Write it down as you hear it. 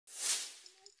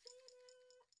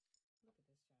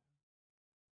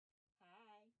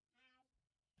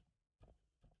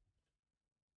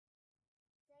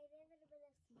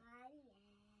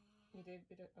You did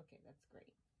video? Okay, that's great.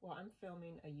 Well, I'm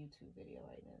filming a YouTube video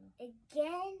right now.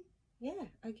 Again? Yeah,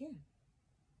 again.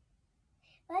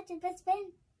 What's your best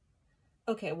friend?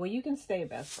 Okay, well, you can stay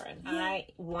best friend. Yeah. I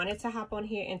wanted to hop on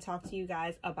here and talk to you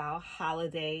guys about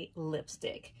holiday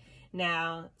lipstick.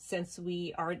 Now, since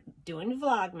we are doing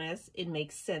Vlogmas, it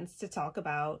makes sense to talk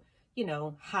about, you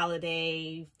know,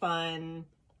 holiday fun,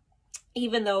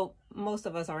 even though most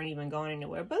of us aren't even going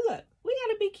anywhere. But look, we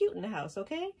gotta be cute in the house,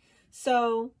 okay?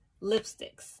 So,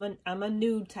 lipsticks. I'm a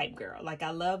nude type girl. Like,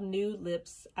 I love nude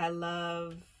lips. I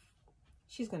love...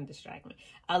 She's gonna distract me.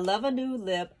 I love a nude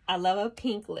lip. I love a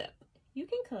pink lip. You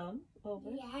can come over.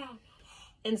 Yeah.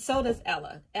 And so does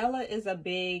Ella. Ella is a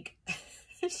big...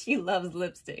 she loves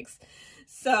lipsticks.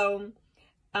 So,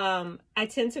 I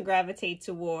tend to gravitate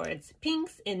towards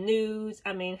pinks and nudes.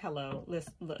 I mean, hello. Let's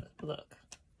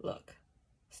look.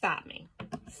 Stop me.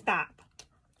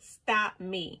 Stop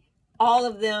me. All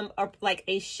of them are like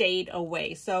a shade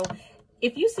away. So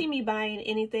if you see me buying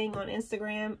anything on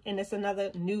Instagram and it's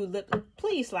another nude lip,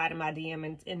 please slide in my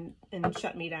DM and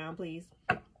shut me down, please.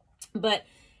 But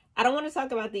I don't want to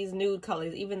talk about these nude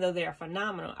colors, even though they are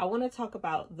phenomenal. I want to talk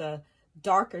about the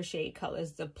darker shade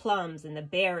colors, the plums and the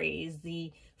berries,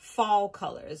 the fall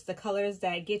colors, the colors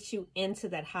that get you into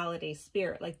that holiday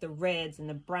spirit, like the reds and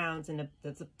the browns and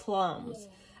the plums.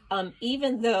 Yeah.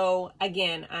 Even though,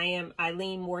 again, I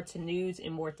lean more to nudes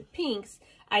and more to pinks,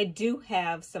 I do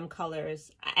have some colors.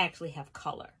 I actually have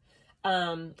color.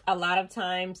 A lot of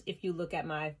times, if you look at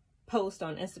my post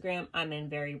on Instagram, I'm in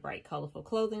very bright, colorful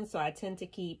clothing. So I tend to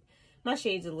keep my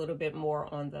shades a little bit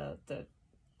more on the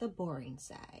boring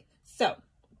side. So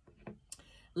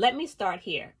let me start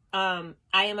here. I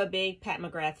am a big Pat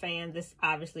McGrath fan. This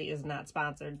obviously is not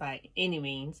sponsored by any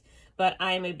means, but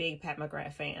I am a big Pat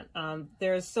McGrath fan.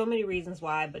 There's so many reasons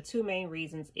why, but two main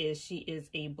reasons is she is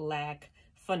a Black,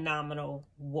 phenomenal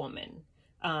woman.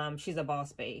 She's a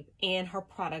boss babe, and her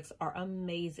products are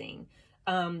amazing.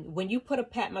 When you put a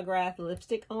Pat McGrath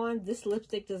lipstick on, this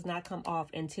lipstick does not come off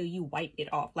until you wipe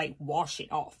it off, like wash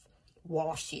it off.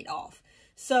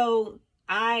 So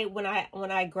when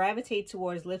I gravitate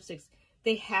towards lipsticks,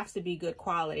 they have to be good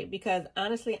quality, because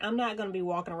honestly, I'm not going to be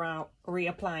walking around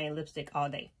reapplying lipstick all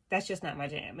day. That's just not my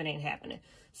jam. It ain't happening.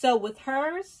 So with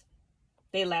hers,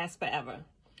 they last forever.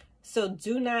 So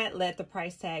do not let the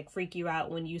price tag freak you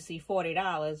out when you see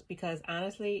 $40, because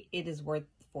honestly, it is worth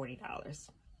 $40.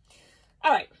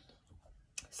 All right.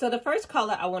 So the first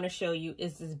color I want to show you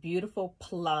is this beautiful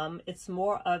plum. It's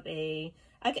more of a,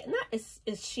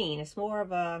 it's sheen. It's more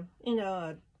of a, you know,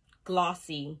 a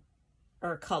glossy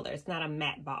color. It's not a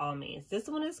matte by all means. This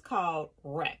one is called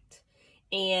Wrecked.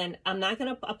 And I'm not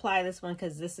going to apply this one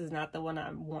because this is not the one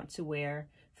I want to wear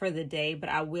for the day, but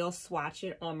I will swatch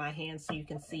it on my hand so you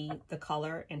can see the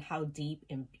color and how deep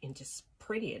and just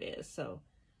pretty it is. So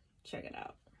check it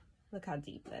out. Look how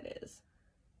deep that is.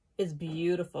 It's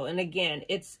beautiful. And again,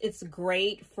 it's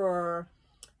great for,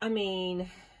 I mean,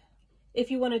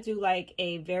 if you want to do like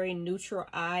a very neutral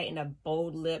eye and a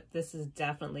bold lip, this is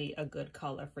definitely a good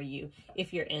color for you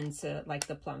if you're into like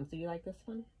the plums. Do you like this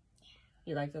one?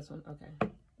 You like this one? Okay.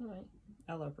 All right.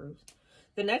 Ella approves.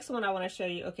 The next one I want to show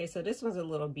you. Okay, so this one's a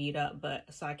little beat up, but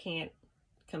so I can't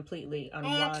completely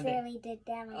unwind it. I actually did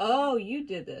that one. Oh, you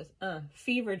did this.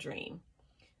 Fever Dream.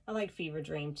 I like Fever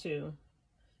Dream too.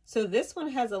 So this one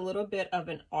has a little bit of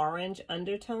an orange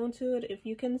undertone to it, if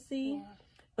you can see. Yeah.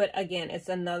 But again, it's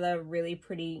another really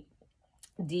pretty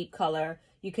deep color.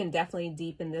 You can definitely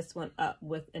deepen this one up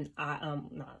with an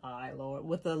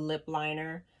with a lip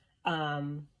liner.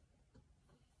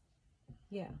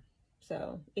 Yeah.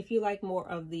 So if you like more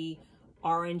of the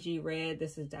orangey red,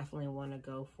 this is definitely one to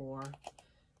go for.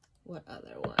 What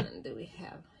other one do we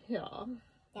have here?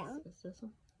 Yeah. Is this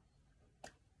one?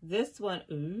 This one,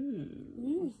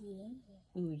 ooh.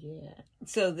 Ooh, yeah.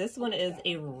 So this one is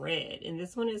a red, and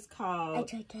this one is called... I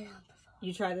tried that on before.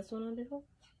 You tried this one on before?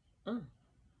 Oh.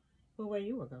 Well,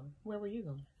 where were you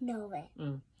going? Nowhere.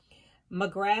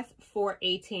 McGrath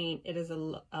 418. It is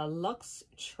a Luxe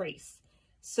Trace.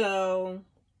 So,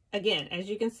 again, as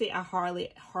you can see, I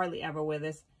hardly ever wear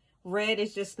this. Red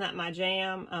is just not my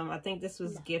jam. I think this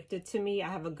was gifted to me. I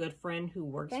have a good friend who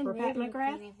works for Pat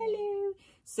McGrath. Hello.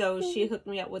 So she hooked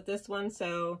me up with this one.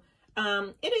 So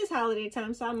it is holiday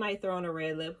time, so I might throw on a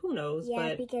red lip. Who knows? Yeah,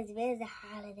 but because it is a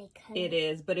holiday color. It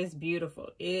is, but it's beautiful.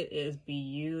 It is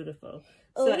beautiful.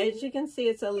 So as you can see,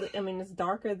 it's it's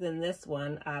darker than this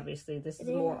one. Obviously, this is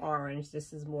more orange.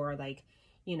 This is more like,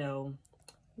 you know,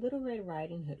 Little Red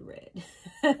Riding Hood red.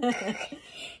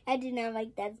 I do not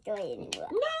like that story anymore.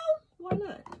 No, why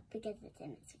not? Because it's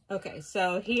innocent. Okay,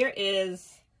 so here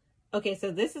is Okay,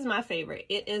 so this is my favorite.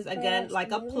 It is, again,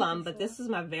 like a plum, but this is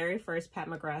my very first Pat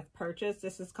McGrath purchase.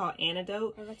 This is called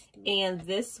Antidote. And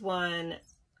this one,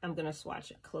 I'm going to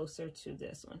swatch it closer to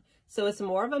this one. So it's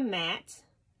more of a matte.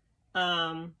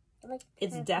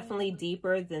 It's definitely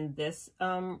deeper than this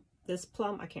this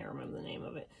plum. I can't remember the name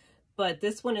of it. But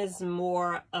this one is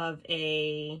more of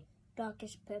a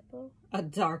darkish purple. A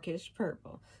darkish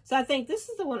purple. So I think this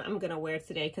is the one I'm going to wear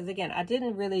today. Because, again, I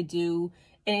didn't really do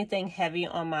anything heavy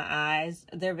on my eyes.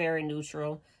 They're very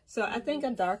neutral. So I think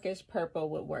a darkish purple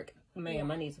would work.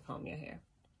 Ma'am, I need to comb your hair.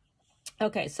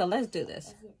 Okay, so let's do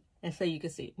this. And so you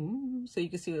can see. So you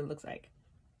can see what it looks like.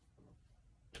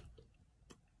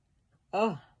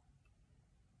 Oh.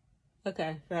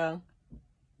 Okay, so.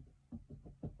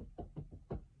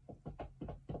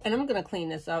 And I'm going to clean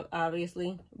this up,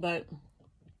 obviously. But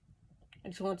I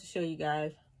just want to show you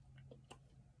guys.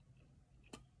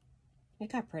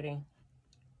 Look how pretty.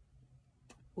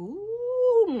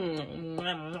 Ooh,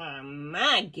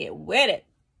 my, get with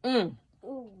it.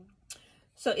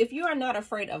 So if you are not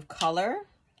afraid of color,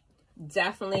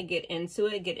 definitely get into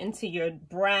it. Get into your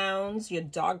browns, your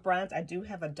dark browns. I do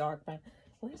have a dark brown.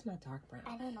 Where's my dark brown?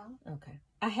 I don't know. Okay.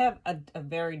 I have a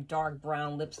very dark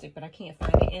brown lipstick, but I can't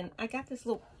find it. And I got this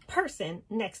little person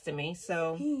next to me,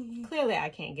 so clearly I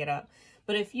can't get up.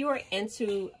 But if you are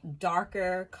into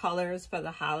darker colors for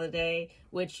the holiday,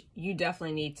 which you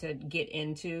definitely need to get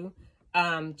into,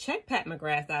 check Pat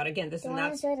McGrath out. Again, this is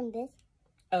not... show them this?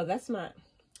 Oh, that's my...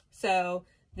 So,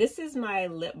 this is my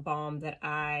lip balm that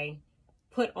I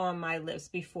put on my lips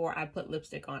before I put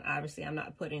lipstick on. Obviously, I'm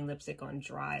not putting lipstick on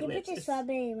dry lips. You put the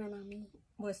strawberry one on me.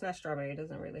 Well, it's not strawberry. It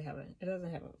doesn't really have it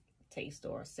doesn't have a taste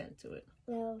or a scent to it.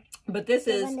 Well, but this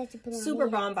is Super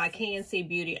Balm by KNC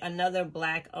Beauty, another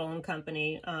Black-owned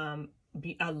company.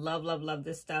 I love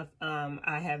this stuff.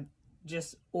 I have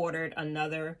just ordered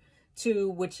another two,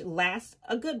 which lasts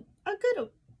a good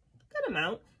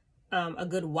amount, a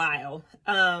good while.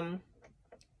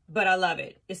 But I love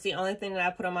it. It's the only thing that I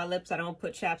put on my lips. I don't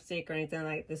put chapstick or anything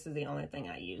like this. Is the only thing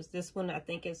I use. This one I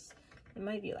think it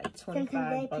might be like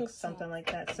 25 bucks, something like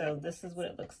that. So this is what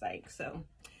it looks like. So,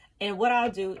 and what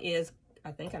I'll do is,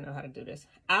 I think I know how to do this.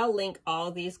 I'll link all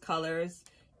these colors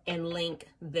and link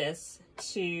this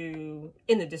in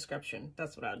the description.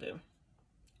 That's what I'll do,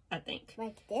 I think.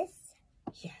 Like this?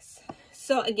 Yes.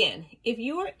 So again, if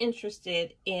you are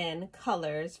interested in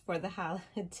colors for the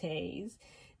holidays,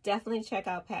 definitely check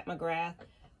out Pat McGrath.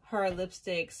 Her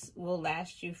lipsticks will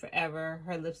last you forever.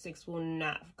 Her lipsticks will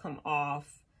not come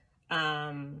off.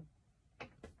 I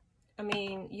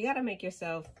mean, you got to make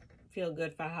yourself feel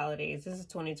good for holidays. This is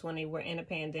 2020. We're in a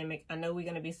pandemic. I know we're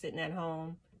going to be sitting at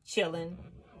home, chilling.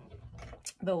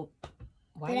 But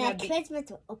why not Christmas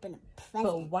will open a present.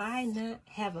 But why not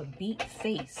have a beat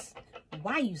face?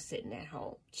 Why you sitting at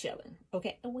home, chilling?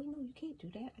 Okay. Oh, wait, no, you can't do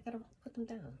that. I got to put them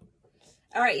down.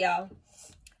 All right, y'all.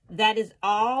 That is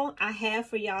all I have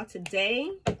for y'all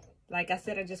today. Like I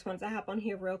said, I just wanted to hop on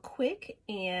here real quick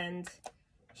and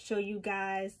show you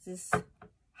guys this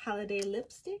holiday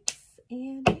lipsticks,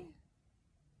 and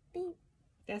yeah,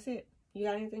 that's it. You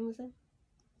got anything to say?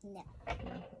 No.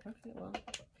 Okay, well,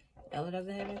 Ella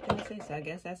doesn't have anything to say, so I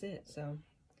guess that's it. So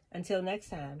until next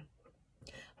time,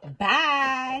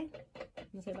 bye.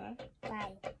 You say bye?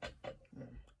 Bye.